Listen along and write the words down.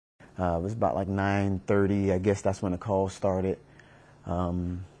It was about like 9:30. I guess that's when the call started.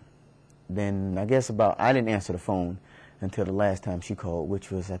 Then I guess I didn't answer the phone until the last time she called,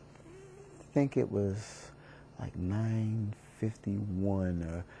 which was, I think it was like 9:51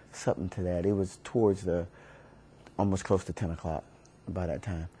 or something to that. It was towards almost close to 10 o'clock by that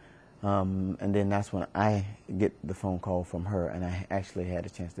time. And then that's when I get the phone call from her, and I actually had a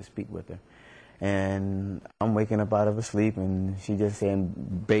chance to speak with her. And I'm waking up out of a sleep, and she just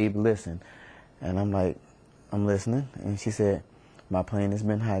saying, "Babe, listen." And I'm like, "I'm listening." And she said, "My plane has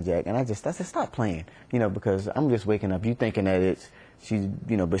been hijacked." And I said, "Stop playing," because I'm just waking up. You thinking that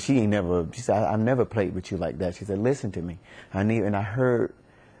but she ain't never, she said, "I've never played with you like that." She said, "Listen to me. And I heard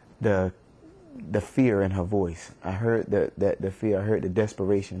the fear in her voice. I heard the fear. I heard the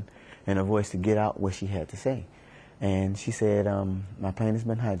desperation in her voice to get out what she had to say. And she said, "My plane has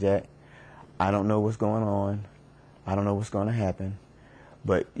been hijacked. I don't know what's going on. I don't know what's going to happen.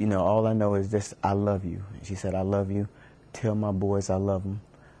 But, all I know is this, I love you." And she said, "I love you. Tell my boys I love them.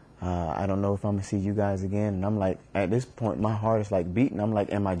 I don't know if I'm going to see you guys again." And I'm like, at this point, my heart is like beating. I'm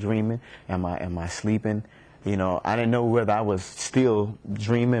like, am I dreaming? Am I sleeping? I didn't know whether I was still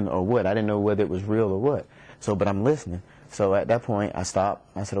dreaming or what. I didn't know whether it was real or what. But I'm listening. So at that point, I stopped.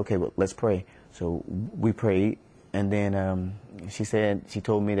 I said, "Okay, well, let's pray." So we prayed. And then she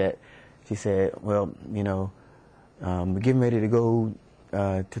told me that, she said, "Well, we're getting ready to go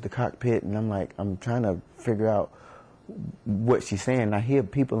to the cockpit." And I'm like, I'm trying to figure out what she's saying. I hear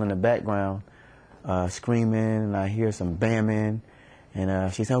people in the background screaming, and I hear some bamming.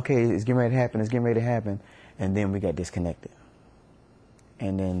 And she said, "Okay, it's getting ready to happen. It's getting ready to happen." And then we got disconnected.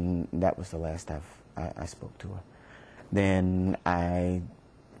 And then that was the last time I spoke to her. Then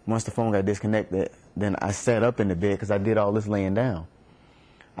once the phone got disconnected, then I sat up in the bed, because I did all this laying down.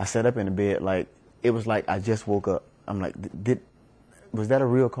 I sat up in the bed it was like I just woke up. I'm like, was that a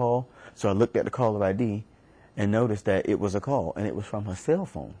real call? So I looked at the caller ID and noticed that it was a call, and it was from her cell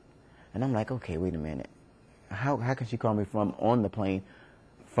phone. And I'm like, okay, wait a minute. How can she call me from on the plane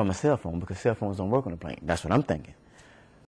from a cell phone? Because cell phones don't work on the plane. That's what I'm thinking.